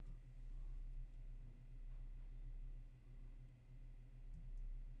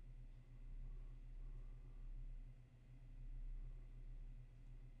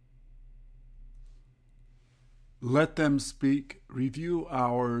Let them speak. Review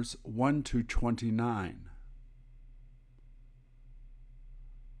hours 1 to 29.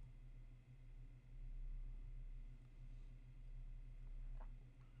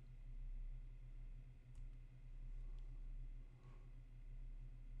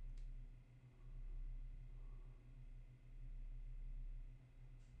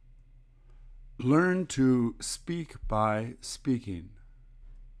 Learn to speak by speaking.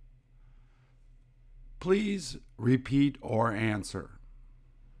 Please repeat or answer.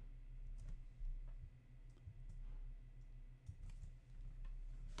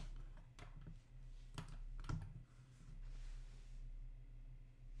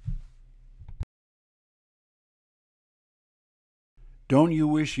 Don't you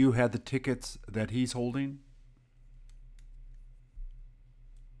wish you had the tickets that he's holding?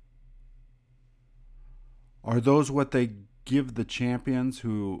 Are those what they give the champions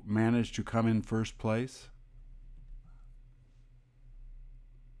who manage to come in first place?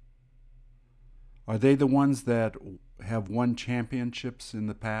 Are they the ones that have won championships in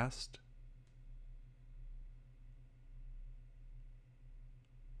the past?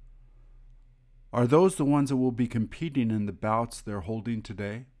 Are those the ones that will be competing in the bouts they're holding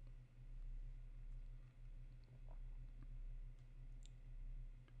today?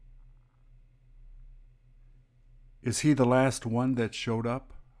 Is he the last one that showed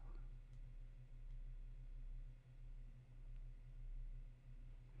up?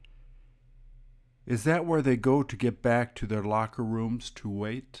 Is that where they go to get back to their locker rooms to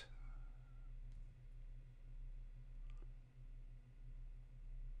wait?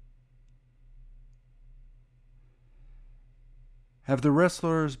 Have the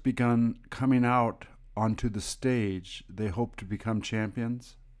wrestlers begun coming out onto the stage they hope to become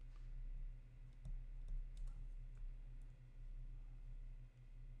champions?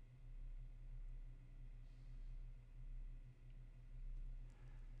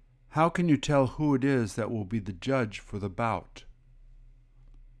 How can you tell who it is that will be the judge for the bout?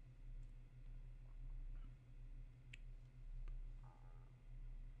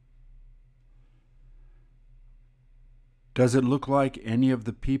 Does it look like any of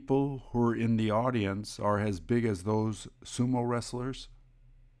the people who are in the audience are as big as those sumo wrestlers?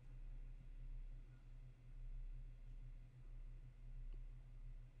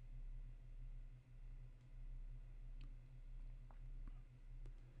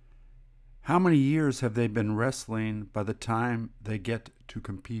 How many years have they been wrestling by the time they get to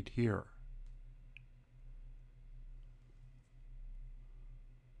compete here?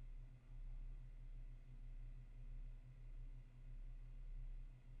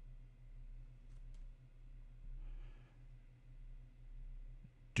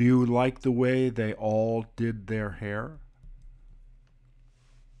 Do you like the way they all did their hair?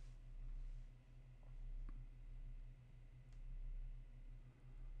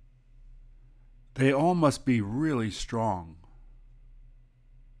 They all must be really strong.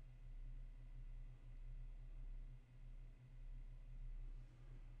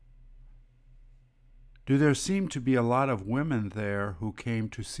 Do there seem to be a lot of women there who came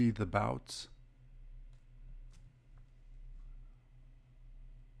to see the bouts?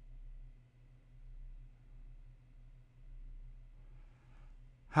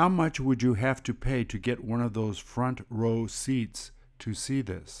 How much would you have to pay to get one of those front row seats to see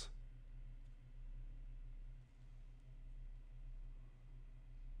this?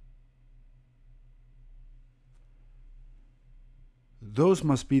 Those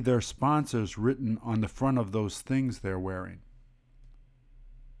must be their sponsors written on the front of those things they're wearing.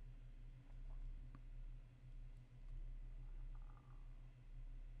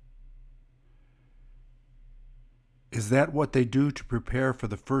 Is that what they do to prepare for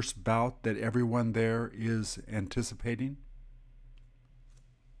the first bout that everyone there is anticipating?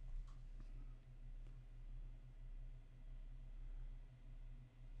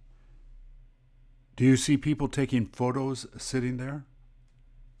 Do you see people taking photos sitting there?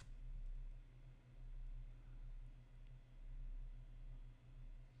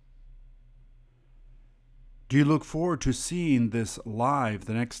 Do you look forward to seeing this live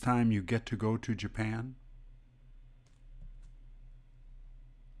the next time you get to go to Japan?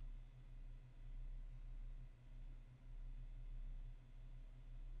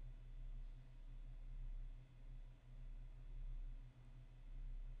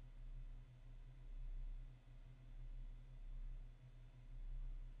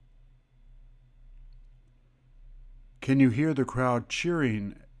 Can you hear the crowd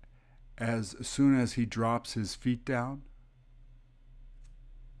cheering as soon as he drops his feet down?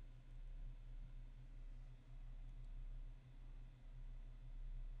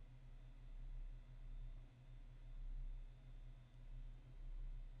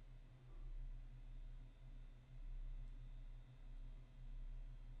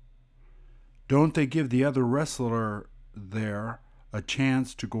 Don't they give the other wrestler there a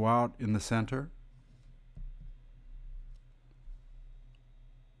chance to go out in the center?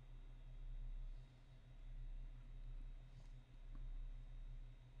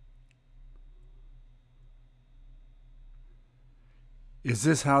 Is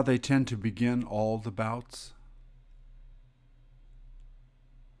this how they tend to begin all the bouts?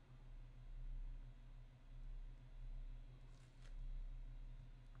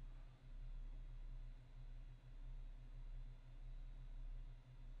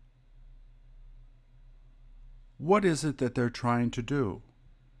 What is it that they're trying to do?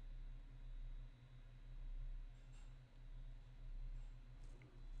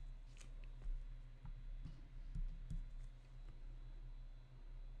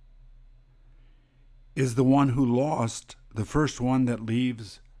 Is the one who lost the first one that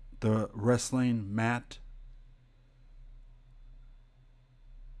leaves the wrestling mat?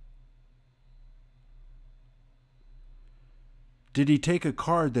 Did he take a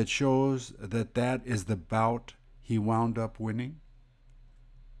card that shows that that is the bout he wound up winning?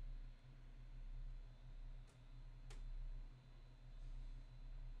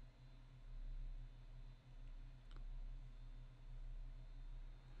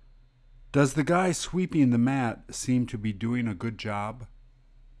 Does the guy sweeping the mat seem to be doing a good job?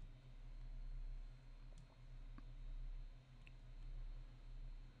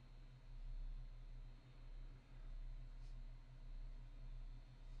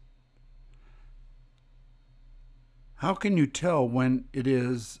 How can you tell when it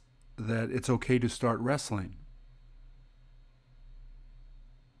is that it's okay to start wrestling?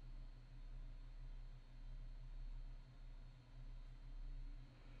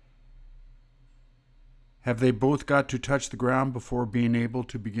 Have they both got to touch the ground before being able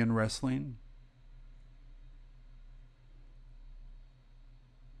to begin wrestling?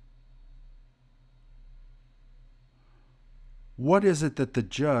 What is it that the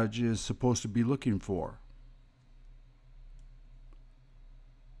judge is supposed to be looking for?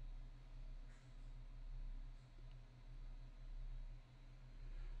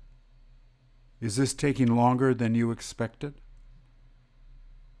 Is this taking longer than you expected?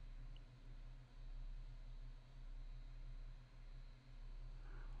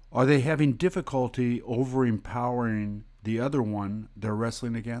 Are they having difficulty overempowering the other one they're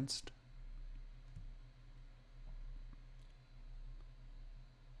wrestling against?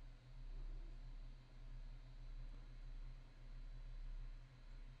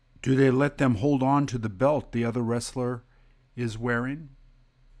 Do they let them hold on to the belt the other wrestler is wearing?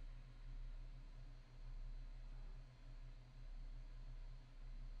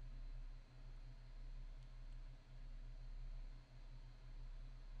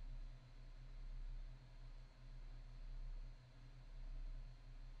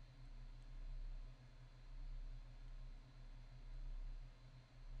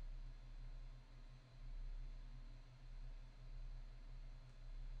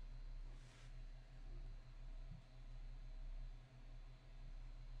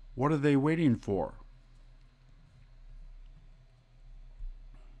 What are they waiting for?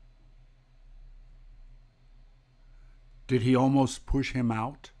 Did he almost push him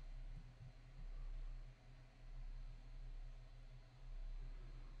out?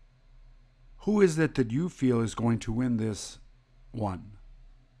 Who is it that you feel is going to win this one?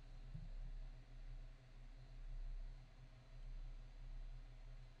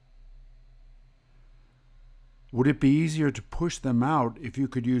 Would it be easier to push them out if you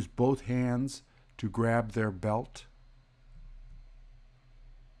could use both hands to grab their belt?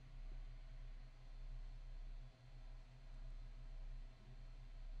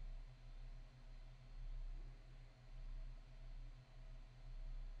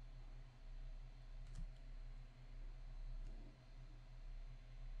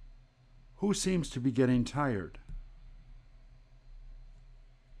 Who seems to be getting tired?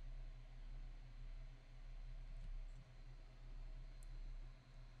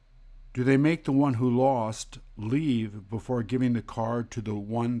 Do they make the one who lost leave before giving the card to the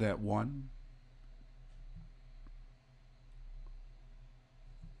one that won?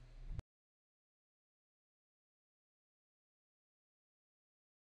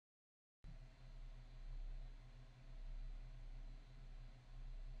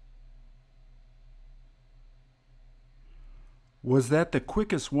 Was that the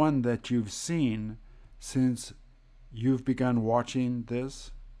quickest one that you've seen since you've begun watching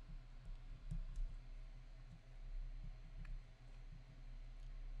this?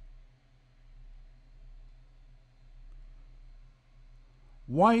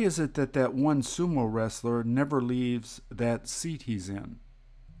 Why is it that that one sumo wrestler never leaves that seat he's in?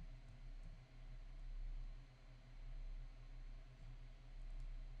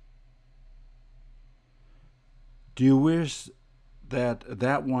 Do you wish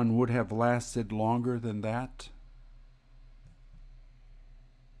that one would have lasted longer than that?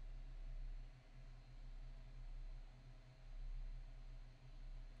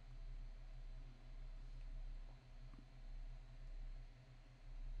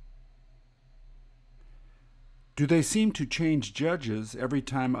 Do they seem to change judges every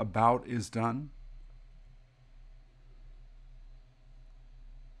time a bout is done?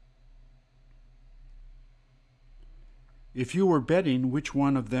 If you were betting, which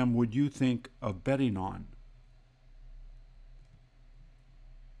one of them would you think of betting on?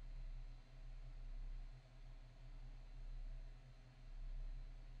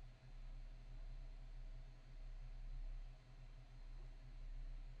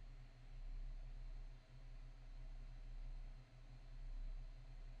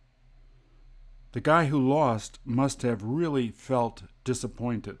 The guy who lost must have really felt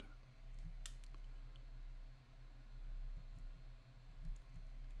disappointed.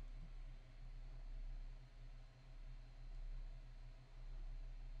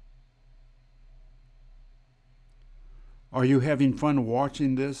 Are you having fun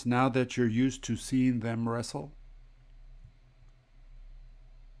watching this now that you're used to seeing them wrestle?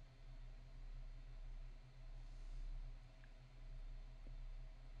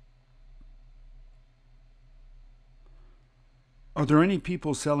 Are there any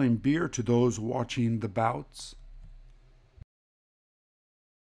people selling beer to those watching the bouts?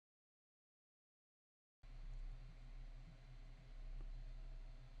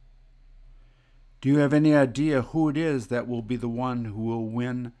 Do you have any idea who it is that will be the one who will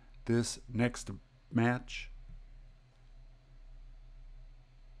win this next match?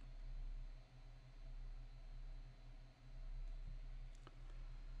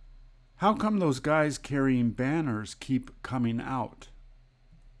 How come those guys carrying banners keep coming out?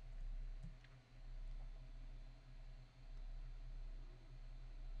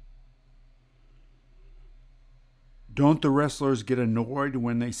 Don't the wrestlers get annoyed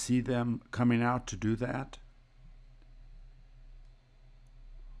when they see them coming out to do that?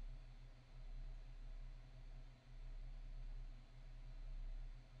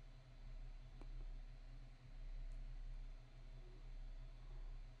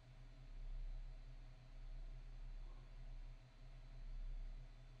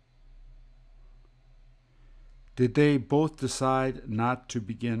 Did they both decide not to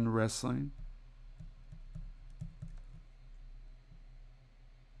begin wrestling?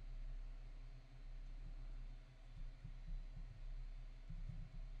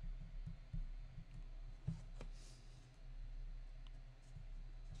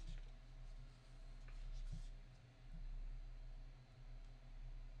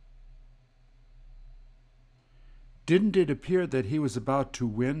 Didn't it appear that he was about to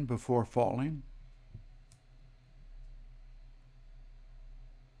win before falling?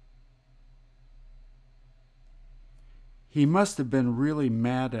 He must have been really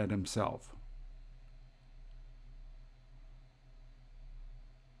mad at himself.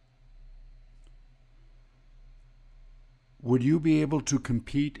 Would you be able to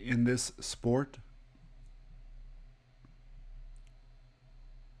compete in this sport?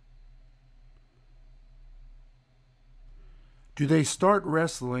 Do they start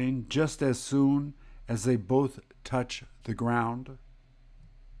wrestling just as soon as they both touch the ground?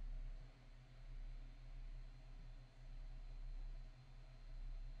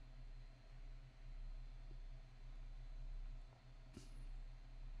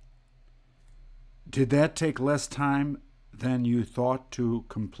 Did that take less time than you thought to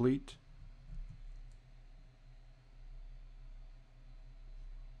complete?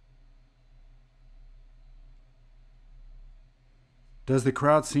 Does the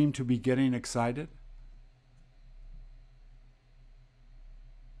crowd seem to be getting excited?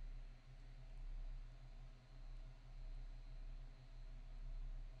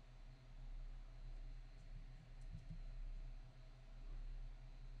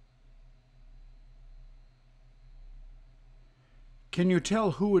 Can you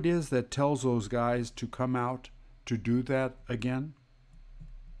tell who it is that tells those guys to come out to do that again?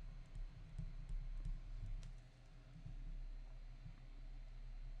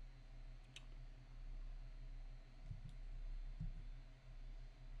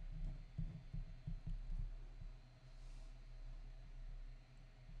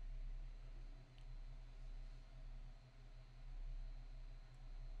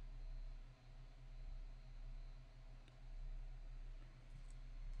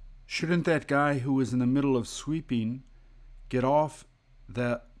 Shouldn't that guy who is in the middle of sweeping get off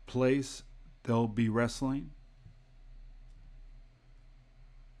that place they'll be wrestling?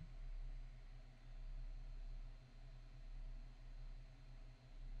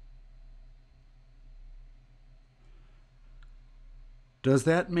 Does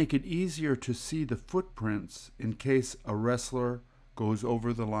that make it easier to see the footprints in case a wrestler goes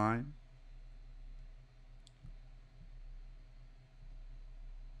over the line?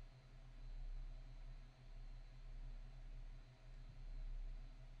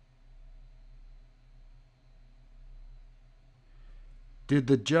 Did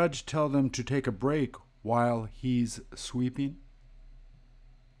the judge tell them to take a break while he's sweeping?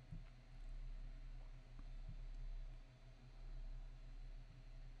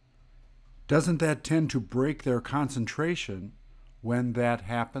 Doesn't that tend to break their concentration when that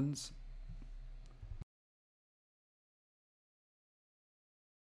happens?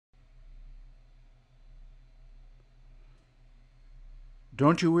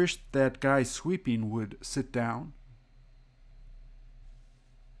 Don't you wish that guy sweeping would sit down?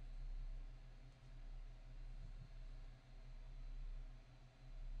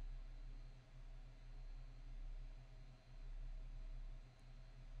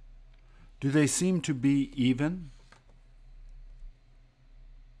 Do they seem to be even?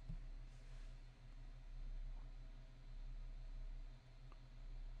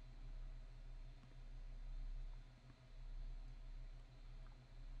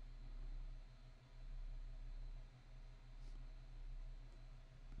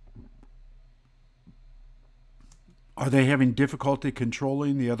 Are they having difficulty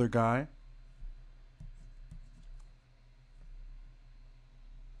controlling the other guy?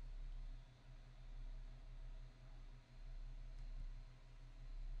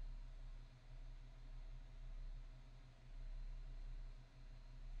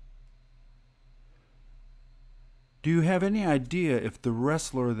 Do you have any idea if the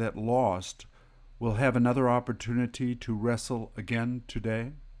wrestler that lost will have another opportunity to wrestle again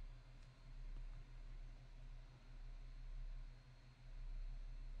today?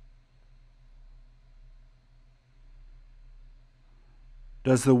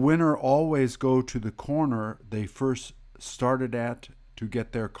 Does the winner always go to the corner they first started at to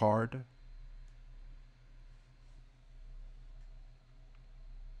get their card?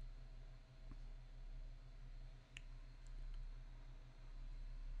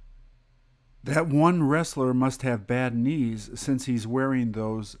 That one wrestler must have bad knees since he's wearing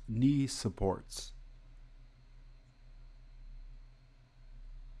those knee supports.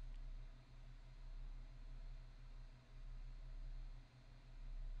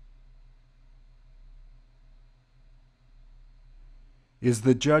 Is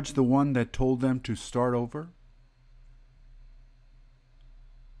the judge the one that told them to start over?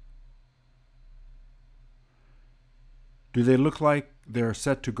 Do they look like they're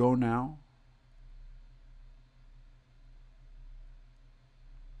set to go now?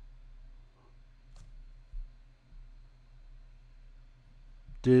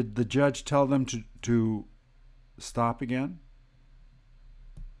 Did the judge tell them to stop again?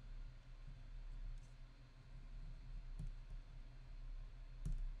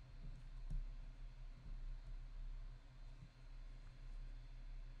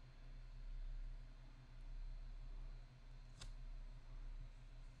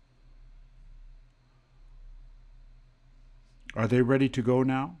 Are they ready to go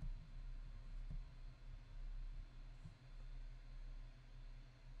now?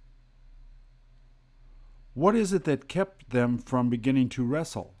 What is it that kept them from beginning to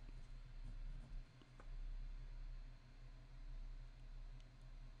wrestle?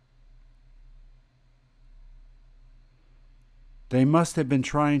 They must have been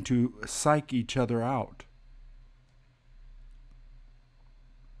trying to psych each other out.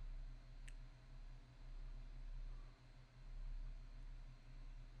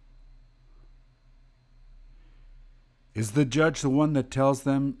 Is the judge the one that tells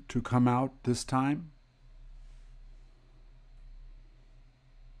them to come out this time?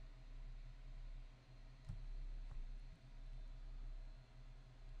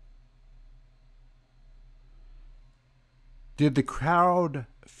 Did the crowd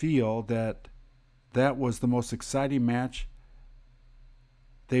feel that that was the most exciting match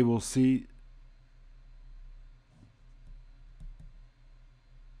they will see?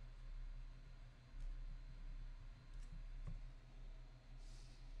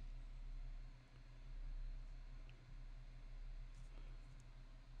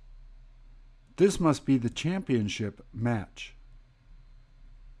 This must be the championship match.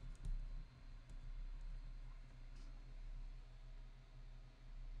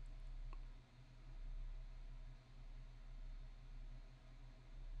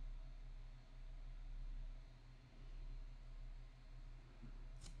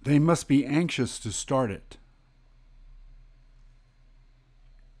 They must be anxious to start it.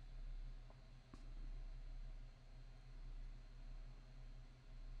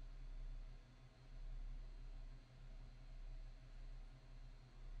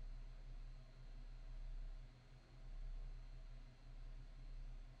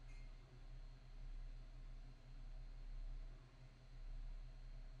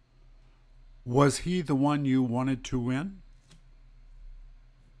 Was he the one you wanted to win?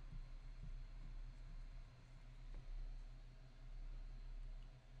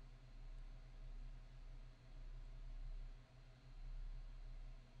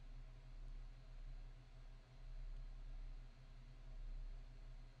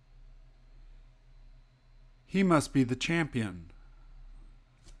 He must be the champion.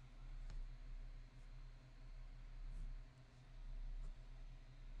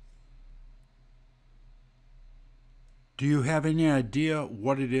 Do you have any idea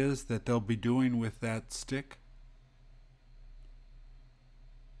what it is that they'll be doing with that stick?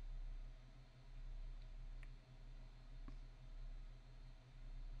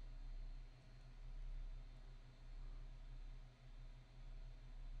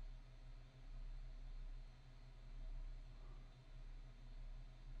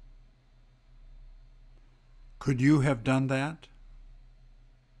 Could you have done that?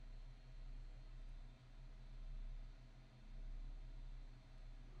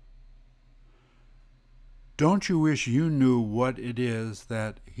 Don't you wish you knew what it is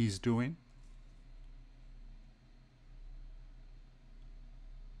that he's doing?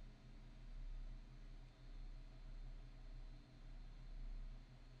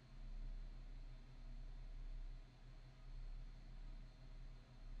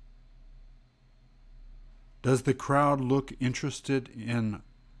 Does the crowd look interested in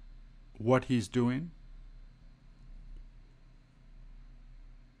what he's doing?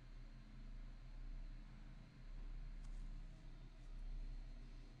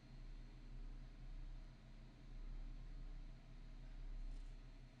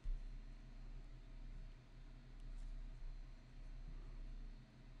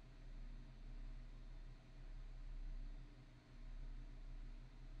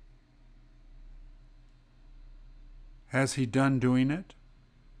 Has he done doing it?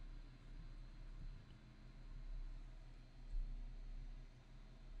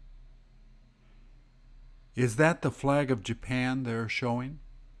 Is that the flag of Japan they're showing?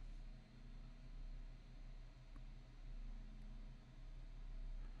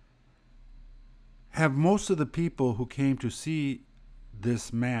 Have most of the people who came to see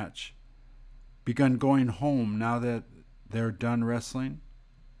this match begun going home now that they're done wrestling?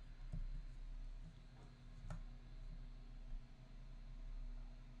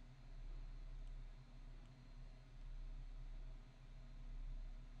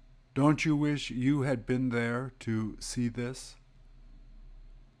 Don't you wish you had been there to see this?